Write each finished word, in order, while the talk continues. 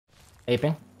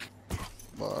Aping.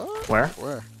 What? Where?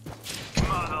 Where?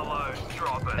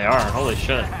 They are. Holy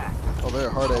shit. Oh, they're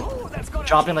hard ape.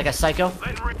 Dropping like a psycho.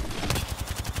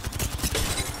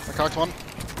 I cocked one.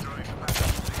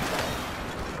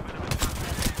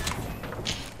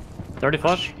 30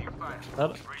 flush.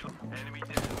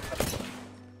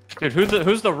 Dude,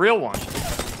 who's the real one?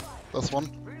 This one.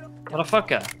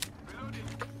 Motherfucker.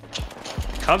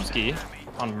 Kubski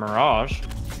on Mirage.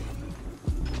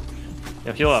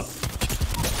 Yeah, heal up.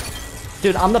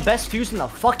 Dude, I'm the best fuse in the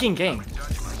fucking game.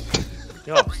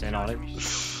 Heal up, stay naughty.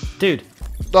 Dude,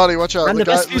 Naughty, watch out. I'm the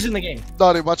best fuse in the game.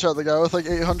 Naughty, watch out. The guy with like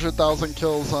 800,000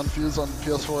 kills on fuse on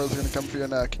PS4 is gonna come for your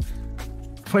neck.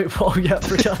 Wait, oh yeah, I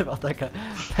forgot about that guy.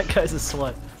 That guy's a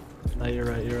slut. No, you're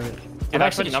right, you're right. Dude, I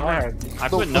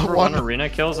put number one arena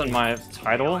kills in my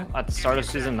title at the start of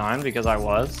season 9 because I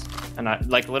was. And I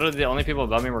like literally the only people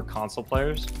above me were console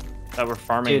players that were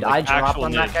farming. Dude, like, I dropped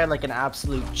on that nades. guy like an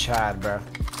absolute Chad, bro.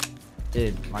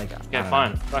 Dude, my god. Okay,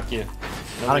 fine. Fuck you.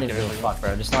 I don't even give a fuck,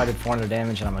 bro. Just know I did 400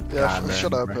 damage and I'm a god, bro.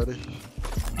 Shut up, Petty.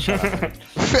 Shut up, Petty.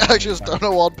 I just don't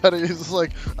know what Petty. He's just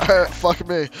like, alright, fuck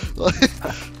me.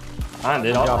 Fine,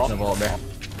 dude. I'm I'll dropping the ball, bro.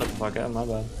 shut the fuck out. My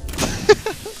bad.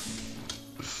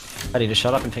 Petty, just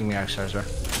shut up and ping me arc stars, bro.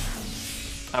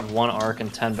 I have 1 arc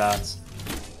and 10 bats.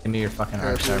 Give me your fucking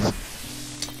arc star, bro.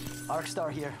 Arc star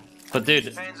here. But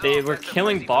dude, they were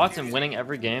killing bots and winning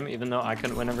every game, even though I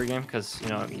couldn't win every game because, you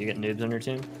know, you get noobs on your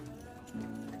team.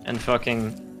 And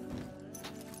fucking...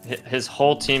 his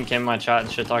whole team came in my chat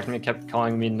and shit talked to me, kept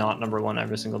calling me not #1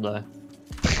 every single day.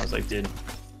 I was like, dude.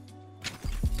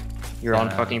 You're on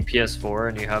fucking PS4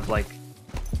 and you have like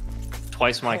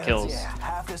twice my kills. Yeah,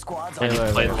 half the squad's And you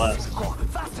played less.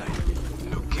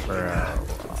 Bro.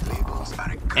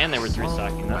 And they were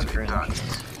 3-stacking, that's cringe.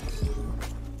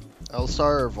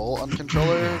 L-Star or Volt on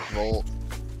controller? Volt.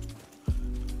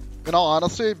 In all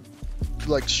honesty,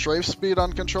 like strafe speed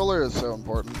on controller is so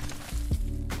important.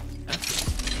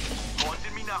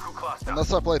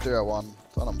 Unless I play 3 at 1,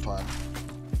 then I'm fine.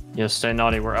 Yeah, stay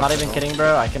naughty, we're up. Not even kidding,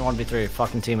 bro. I can 1v3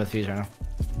 fucking team with fuse right now.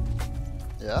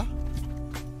 Yeah?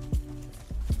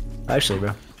 Actually,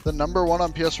 bro. The #1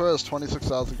 on PS4 has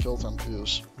 26,000 kills on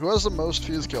fuse. Who has the most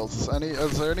fuse kills?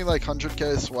 Is there any like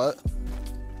 100k sweat?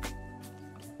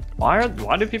 Why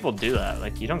do people do that?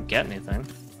 Like, you don't get anything.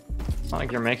 It's not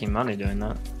like you're making money doing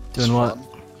that. Doing what?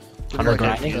 100k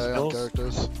grinding? fuse on kills?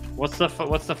 characters. What's the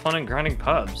fun in grinding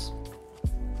pubs?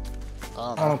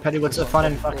 I don't Oh, know. Petty, what's the fun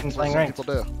in fucking playing ranked?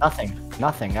 People do. Nothing.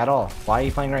 Nothing at all. Why are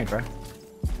you playing ranked, bro?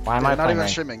 Why am I You're not playing even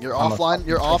ranked? streaming. You're I'm a offline. fucking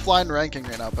You're player. offline ranking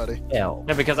right now, Petty. Yeah,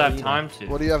 Yeah, because I have time to.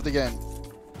 What do you have to gain?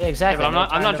 yeah, Yeah, exactly. but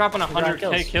I'm not dropping to grind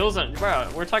 100k kills. And, bro,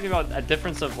 we're talking about a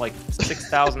difference of like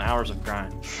 6,000 hours of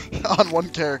grind. On one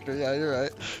character, yeah, you're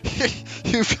right.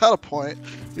 You've got a point.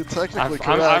 You're technically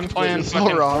correct. I'm but playing you're still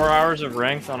fucking 4 wrong. hours of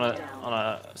ranked on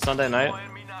a Sunday night.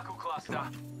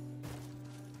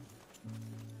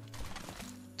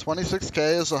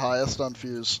 26k is the highest on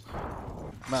fuse.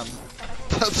 Man,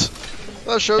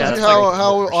 that shows Yeah, you that's how like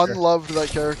how for sure. unloved that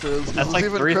character is. That's There's like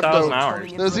even 3,000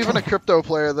 hours. There's even a crypto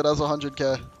player that has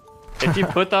 100k. If you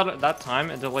put that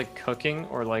time into like cooking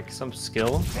or like some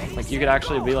skill, like you could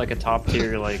actually be like a top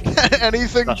tier like.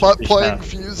 Anything but Specialty playing chef.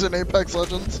 fuse in Apex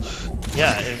Legends.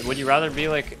 Yeah, would you rather be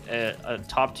like a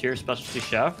top tier specialty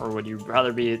chef or would you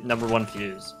rather be #1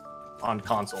 fuse on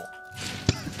console?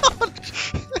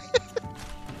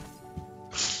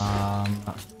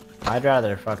 I'd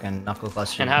rather fucking knuckle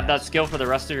cluster. And have that skill for the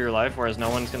rest of your life, whereas no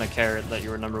one's gonna care that you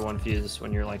were #1 fuse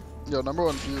when you're like. Yo,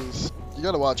 #1 fuse. You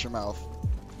gotta watch your mouth.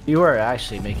 You are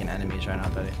actually making enemies right now,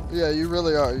 buddy. Yeah, you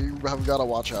really are. You have gotta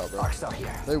watch out, bro. Arc star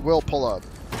here. They will pull up.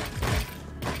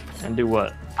 And do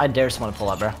what? I dare someone to pull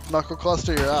up, bro. Knuckle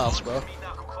cluster your ass, bro.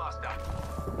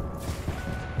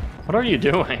 What are you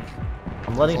doing?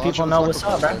 I'm letting Launch people this know knuckle what's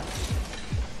up, bro.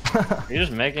 cluster. Are you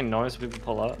just making noise so people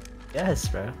pull up? Yes,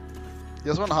 bro. You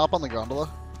guys wanna hop on the gondola?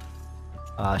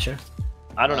 Sure.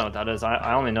 I don't know what that is.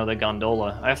 I only know the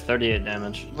gondola. I have 38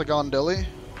 damage. The gondoli?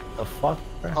 The fuck,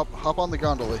 bro? Hop on the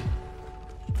gondoli.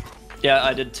 Yeah,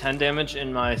 I did 10 damage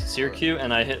in my seer Q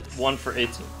and I hit 1 for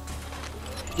 18.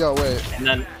 Yo, wait. And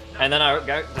then I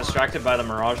got distracted by the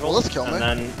Mirage Well, ult, let's kill me. and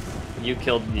then you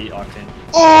killed the Octane.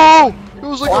 Oh! It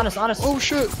was like Honest. Oh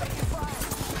shit!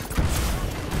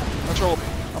 I trolled.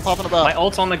 I'm popping about. My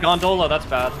ult's on the gondola, that's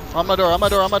bad. On my door, on my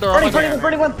door, on my door, on my door.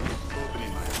 Burning one!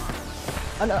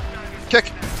 I know.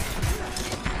 Kick!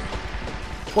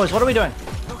 Boys, what are we doing?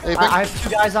 Aping. I have 2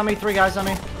 guys on me, 3 guys on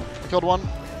me. Killed one.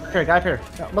 Here, guy up here.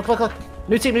 Look.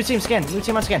 New team scan. New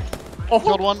team on scan.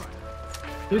 Killed one.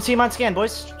 New team on scan,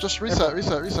 boys. Just reset.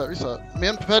 Me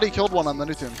and Petty killed one on the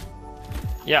new team.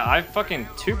 Yeah, I fucking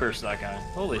two-burst that guy.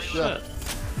 Holy shit.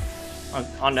 Yeah.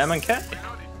 On M&K.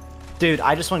 Dude,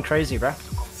 I just went crazy, bro.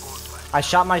 I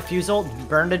shot my fuse ult,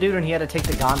 burned a dude, and he had to take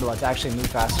the gondola to actually move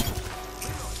faster.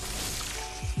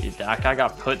 Dude, that guy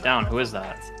got put down. Who is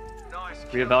that?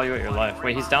 Reevaluate your life.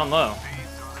 Wait, he's down low.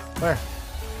 Where?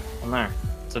 On there.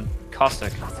 It's a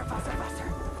caustic.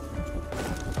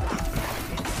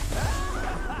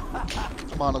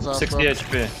 Come on, his ass, 60 bro.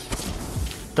 HP.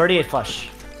 38 flush.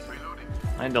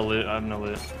 I need to loot. I have no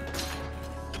loot.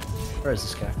 Where is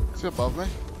this guy? Is he above me?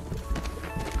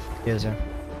 He is here.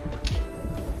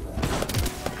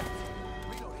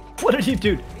 What did he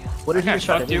do? What did That guy he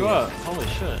try to fucked do? you up. Holy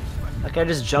shit. That guy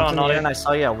just jumped in the air and I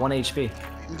saw you at 1 HP.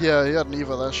 Yeah, he had an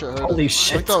Eva. That shit hurt. Holy I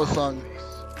shit. think that was Sung.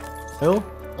 Who?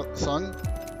 Sung?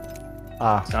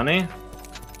 Ah. Sunny?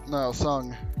 No,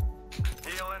 Sung.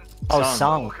 Oh,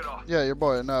 Sung. Sung. Yeah, your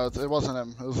boy. No, it wasn't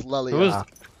him. It was Lely.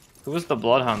 Who was the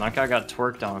Bloodhound? That guy got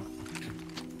twerked on.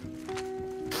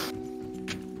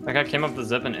 That guy came up the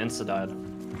zip and insta-died.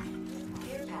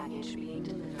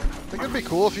 I think it'd be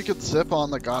cool if you could zip on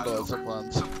the gondola zip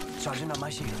lines. Charging up my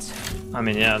shields. I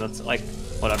mean, yeah, that's like,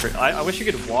 whatever. I wish you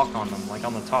could walk on them, like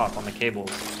on the top, on the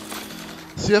cables.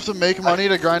 So you have to make money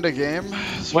to grind a game?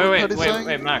 Is what Petty's saying?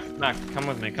 Wait, Mac, come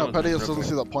with me. No, Come Petty with me just real doesn't quick.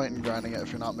 see the point in grinding it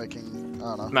if you're not making, I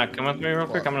don't know. Mac, come with me real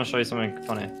quick. I'm gonna show you something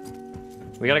funny.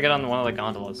 We gotta get on one of the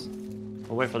gondolas.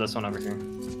 We'll wait for this one over here.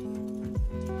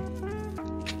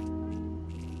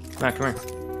 Mac, come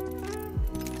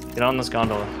here. Get on this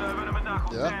gondola.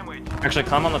 Yeah? Actually,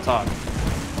 climb on the top.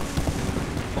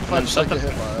 If I And then just like get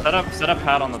hit by it. set a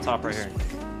pad on the top right here.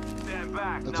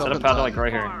 It's Set up a in pad time. like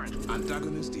right here.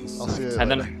 I'll see it And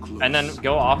later. then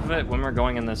go off of it when we're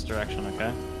going in this direction,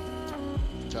 okay?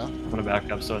 Okay. I'm gonna back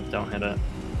up so it don't hit it.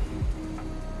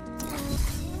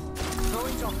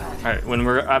 Alright, when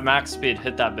we're at max speed,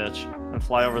 hit that bitch. And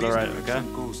fly over the right, okay? I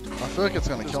feel like it's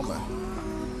gonna kill me.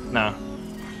 No.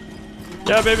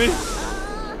 Yeah, baby!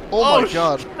 Oh my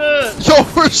god. Shit. Yo,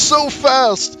 we're so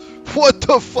fast! What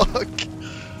the fuck?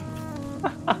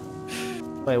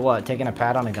 Wait, what? Taking a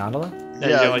pad on a gondola? Yeah,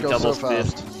 you go, like, it goes double so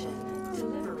speed. fast.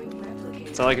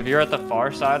 So like if you're at the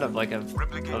far side of like of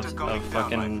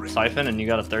fucking siphon and you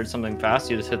gotta third something fast,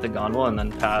 you just hit the gondola and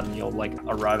then pad and you'll like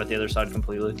arrive at the other side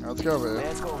completely. Let's go over here.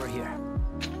 Let's go over here.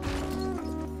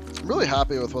 I'm really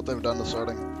happy with what they've done to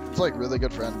sorting. It's like really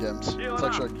good for end games. It's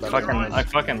actually like better. I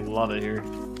fucking love it here.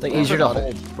 Like Wait easier for to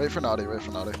Naughty. hold. Wait for Naughty, wait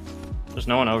for Naughty. There's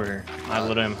no one over here. I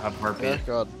literally have heartbeat. Yeah,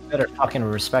 God. Better fucking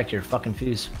respect your fucking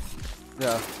fuse.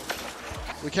 Yeah.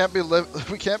 We can't be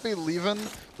leaving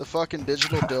the fucking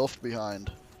digital DILF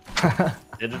behind.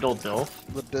 Digital DILF?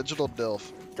 The digital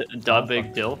DILF. The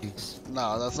big DILF?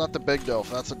 No, that's not the big DILF.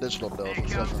 That's a digital DILF.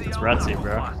 It's different. It's Retsy,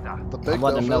 bro. The big I'm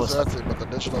letting them know DILF is it's- Etsy, but the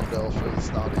digital DILF is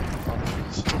Naughty on the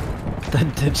fuse. The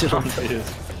digital.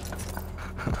 Confused.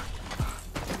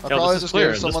 I Yo, probably this is just clear.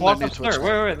 gave This someone walk their new up's Twitch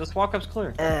clear. name. Wait, this walk up's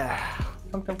clear.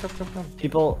 Come.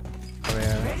 People.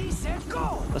 Ready, set,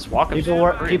 go! This walk up's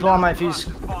People on my fuse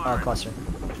cluster.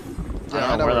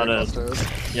 Yeah, I know where your that is.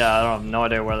 cluster Yeah, I don't have no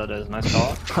idea where that is. Nice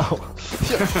call. Oh.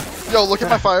 Yo, look at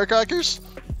my firecrackers.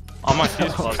 On my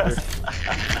fuse cluster.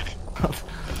 I'm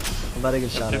about to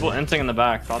get shot. People At. inting in the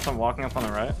back. Thoughts on walking up on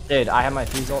the right? Dude, I have my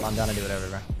fuse ult. I'm down to do whatever,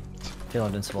 bro. Feel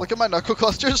invincible. Look at my knuckle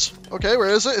clusters. Okay, where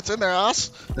is it? It's in their ass.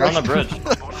 They're on the bridge.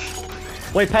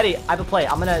 Wait, Petty, I have a play.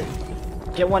 I'm gonna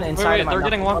get one inside Wait, of my they're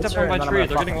getting knuckle walked up cluster, on by and then I'm tree. gonna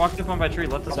They're fuck getting them. walked up on by tree.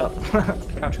 Let this up.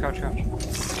 Crouch.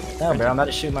 No, bro, I'm about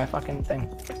to shoot my fucking thing.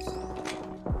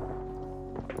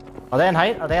 Are they in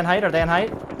height? Are they in height? Are they in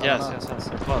height? Yes.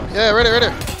 They're close. Yeah, ready. I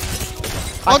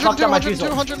fucked 102, up my 102, fuse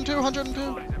ult.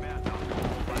 102.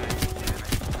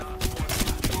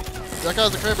 That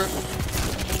guy's a crabber.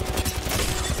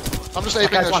 I'm just aping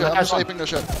guy's their one, shit. that I'm guy's just one. aping their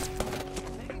shit.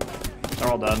 They're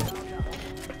all dead.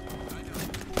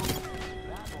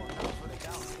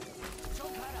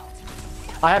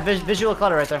 I have visual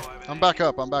clutter right there. I'm back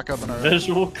up in our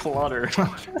Visual clutter.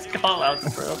 Call out,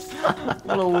 bro. I'm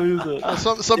gonna lose it.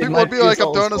 Some people my would be like, fuse I'm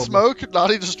ult throwing a is smoke.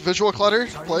 Naughty just visual clutter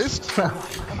placed.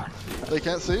 They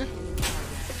can't see.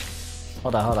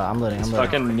 Hold on. I'm loading.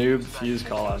 Fucking noob fuse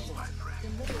call out.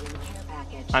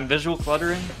 I'm visual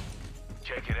cluttering.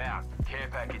 Check it out. Care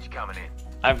package coming in.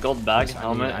 I have gold bag,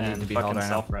 helmet, I need to and be held fucking right now.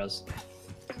 self-res.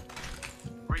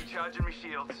 Recharging my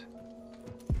shields.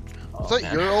 Is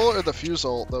that your ult or the fuse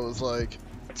ult that was like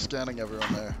scanning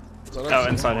everyone there? Is that Oh, us?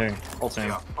 inside here.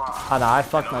 Ulting. Oh no, I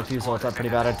fucked my fuse ult up pretty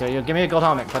bad right there. Yo, give me a gold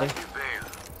helmet, Petty.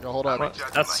 Yo, hold on.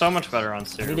 That's so much better on I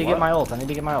Seer. need to get my ult. I need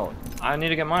to get my ult. I need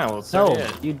to get my ult. No,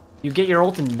 38. you get your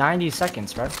ult in 90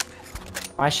 seconds, bro.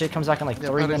 My shit comes back in like 3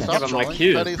 Petty, minutes. stop Yeah, but my trolling.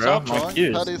 cues, Petty, bro, stop my trolling.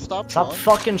 cues. Petty, stop Stop trolling.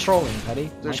 fucking trolling,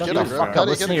 Petty. Dude, Shut get the a grip. fuck up. Petty,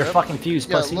 Listen get to a your grip. fucking fuse,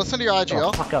 Yeah, pussy. listen to your Shut the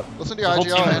IGL. fuck up. Listen to your The whole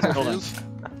IGL team and is your building. fuse.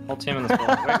 Whole team in this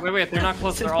building. Wait, they're not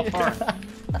close. They're all far.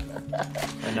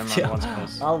 Wait, never mind. Yeah, One's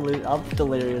close. I'm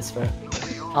delirious, bro.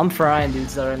 I'm frying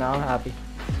dudes though right now. I'm happy.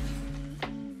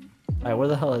 Alright, where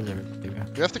the hell is everybody? Bro?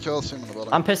 We have to kill this team in the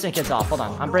building. I'm pissing kids off. Hold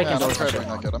on. I'm breaking Yeah, I'm doors and craving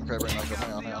shit. that kid. I'm craving that kid.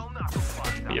 Hang on, hang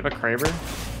on. You have a Kraber?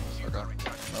 Okay.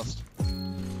 Missed.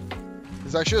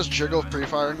 He's actually just jiggle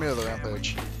pre-firing me with a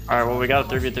rampage. Alright, well, we got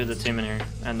to 3v3 the team in here,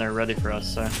 and they're ready for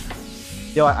us, so.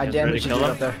 Yo, I guys damn ready you to should kill do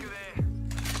it them? up there.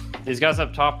 These guys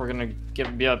up top, we're gonna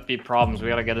be problems. We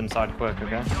gotta get inside quick,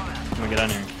 okay? When we get in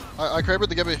here. I crabered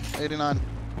the Gibby. 89.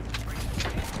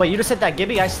 Wait, you just hit that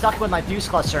Gibby? I stuck with my fuse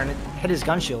cluster and it hit his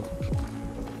gun shield.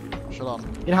 Shit on.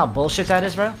 You know how bullshit that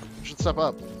is, bro? You should step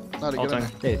up. Not Ulting. getting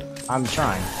me. Dude, I'm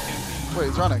trying. Wait,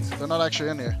 he's running. They're not actually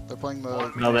in here. They're playing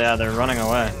the... No, they're running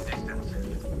away.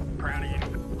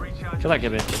 Kill that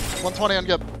Gibby. 120 on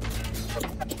Gib.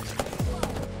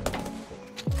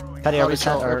 Petty, are we Petty,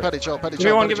 set? chill. Or... Petty, chill. Petty, Give me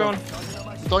chill. one, Petty, give me chill.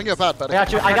 one. I'm throwing you a pad, Petty.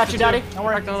 I got you, daddy. Don't I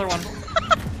worry. cracked another one.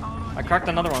 I cracked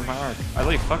another one with my arc. I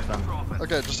literally fucked them.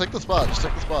 Okay, just take the spot. Just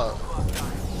take the spot.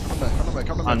 Come to me.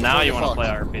 Come to me. Oh, now Before you want to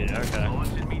fuck. play RP. Okay.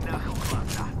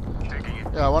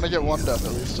 Yeah, I want to get one death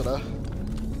at least today.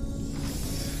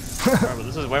 Alright, but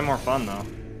this is way more fun, though.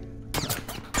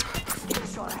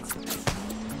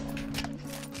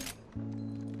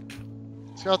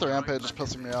 This guy with the rampage is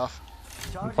pissing me off.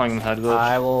 I'm playing with head glitch.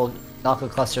 I will knuckle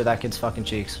cluster that kid's fucking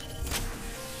cheeks.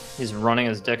 He's running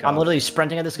his dick I'm off. literally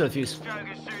sprinting at this good fuse.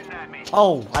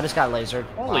 Oh, I just got lasered.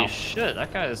 Holy Wow. shit,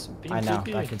 that guy is BTB. I know,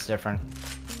 that kid's different.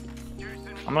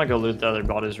 I'm gonna go loot the other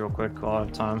bodies real quick while I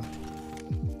have time.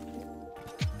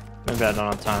 Maybe I don't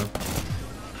have time.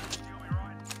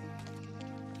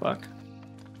 Fuck.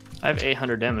 I have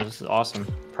 800 damage, this is awesome.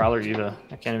 Prowler Eva.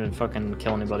 I can't even fucking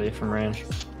kill anybody from range.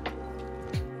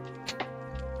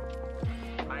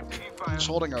 He's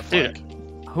holding our Dude,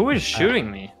 flank. who is shooting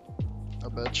me? A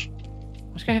bitch.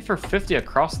 I just got hit for 50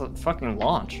 across the fucking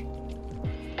launch.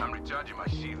 I'm recharging my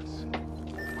shields.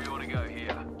 We ought to go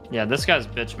here. Yeah, this guy's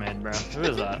bitch made, bro. Who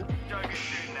is that? Don't get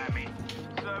shooting at me.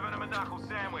 Serving him a knuckle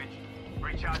sandwich.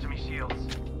 Recharging my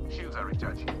shields. Shields are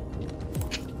recharging.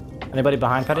 Anybody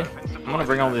behind Petty? I'm gonna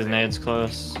bring all these nades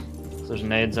close. There's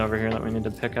nades over here that we need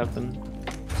to pick up and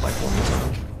like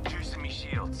one. Juicing me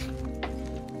shields.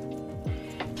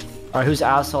 Alright, who's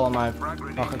asshole in my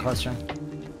fucking cluster?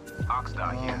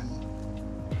 Oxstar here.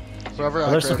 Whoever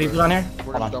Are there some people down here? We're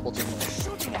Hold gonna on. double team them.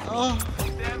 Oh,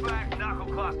 Stand back, knuckle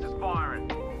clusters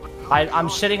firing. I'm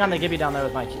shitting on the Gibby down there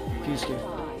with my fuse cube.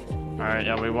 Alright,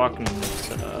 yeah, we walk in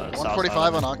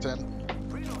 145 on Octane.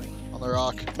 On the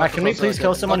rock. Alright, can we please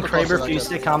kill someone Kraber fuse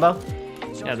stick combo?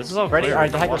 Yeah, this is all Ready? clear.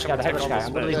 Alright, the We can headless walk guy, up the and headless take guy. all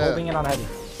I'm the literally space. Yeah. holding in on heavy.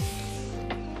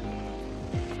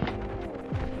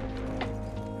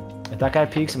 If that guy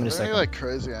peeks, I'm gonna Is there stick any him. like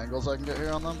crazy angles I can get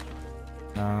here on them?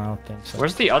 No, I don't think so.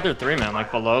 Where's the other three, man?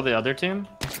 Like below the other team?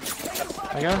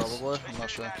 I guess. Probably. I'm not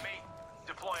sure. At me.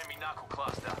 Deploying me knuckle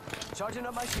cluster. Charging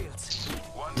up my shields.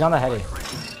 He's on the heavy.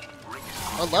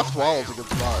 Our left wall is a good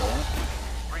spot, right?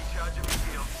 Recharging me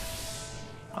shields.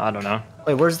 I don't know.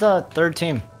 Wait, where's the third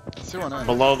team? Let's see one in.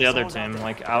 Below the other team,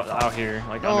 like out here,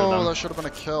 like Oh, under that them. should have been a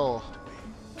kill.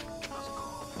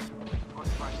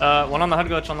 One on the head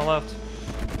glitch on the left.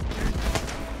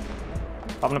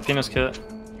 Popping a penis kit.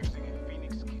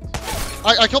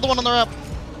 I killed the one on the ramp.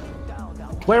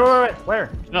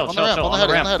 Where? No, On the chill, ramp, chill. on the On the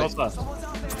heady, ramp, on the close left.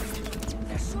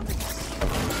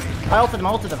 I ulted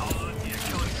him.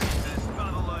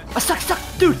 I stuck.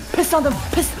 Dude, piss on them.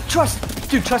 Trust.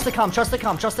 Dude, trust the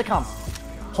comm.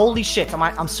 Holy shit,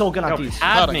 I'm so good on Yo, fuse.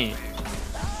 had Got it. me.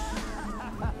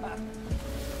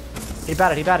 He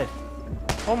batted.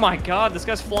 Oh my god, this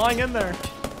guy's flying in there.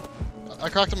 I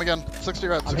cracked him again. 60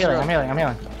 red. I'm 60 healing.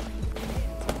 red.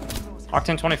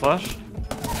 Octane 20 flash.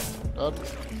 Dead.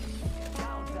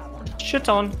 Shit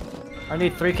on. I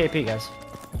need 3 KP, guys.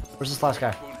 Where's this last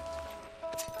guy?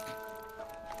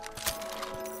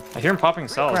 I hear him popping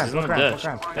cells. Look He's in the around, dish. look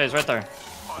around. Yeah, he's right there.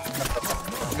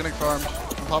 I'm getting farmed.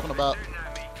 I'm popping a bat.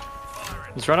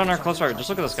 He's right on our close right. Just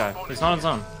look at this guy. He's not in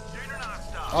zone.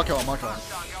 I'll kill him.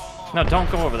 No, don't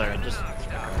go over there. Just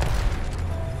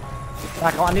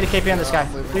Back, I need a KP on this guy.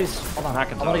 I'm leaving. Please, hold on. I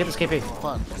Back and want to get this KP.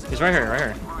 Fine. he's right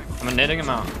here. I'm knitting him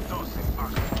out.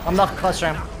 I'm not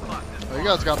clustering him. Oh, you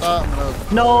guys got that? I'm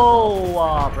gonna.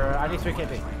 No, bro. I need 3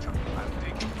 KP.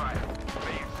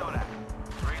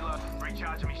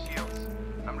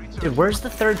 Dude, where's the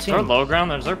third Is there team? low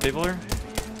ground? Is there people here?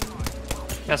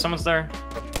 Yeah, someone's there.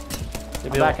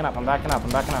 I'm backing up.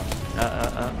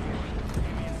 Uh.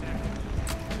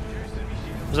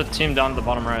 There's a team down at the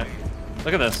bottom right.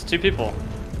 Look at this. 2 people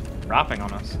rapping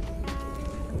on us.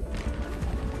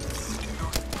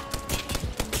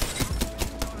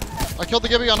 I killed the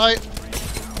Gibby on height.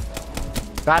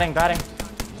 Batting.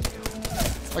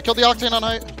 I killed the Octane on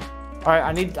height. All right,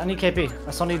 I need KP.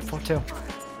 I still need 2.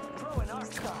 Throwing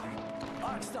Arc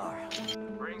Star.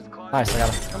 Rings close. Nice, I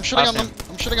got him. I'm shooting on them.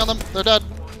 I'm shooting on them. They're dead.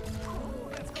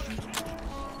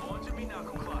 Launching me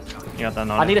knuckle cluster. You got that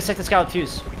I on. need to stick this guy with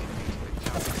fuse.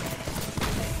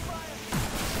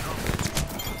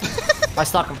 I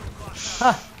stuck him.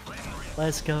 Huh.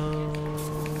 Let's go.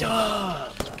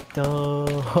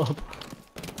 Dope.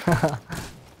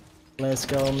 Let's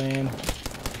go, man.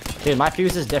 Dude, my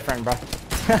fuse is different, bro.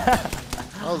 I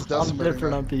was I'm decimating. different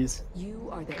Bro. on fuse. You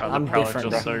are the God, I'm the Prowler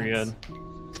different, feels bro. so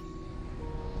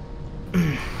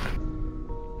good.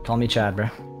 Call me Chad, bro.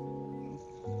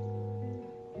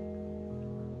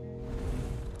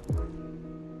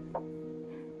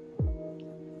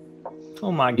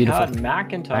 Oh my Beautiful. god,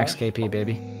 Macintosh. Max KP,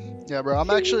 baby. Yeah, bro.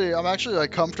 I'm actually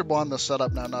like comfortable on the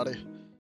setup now, Naughty.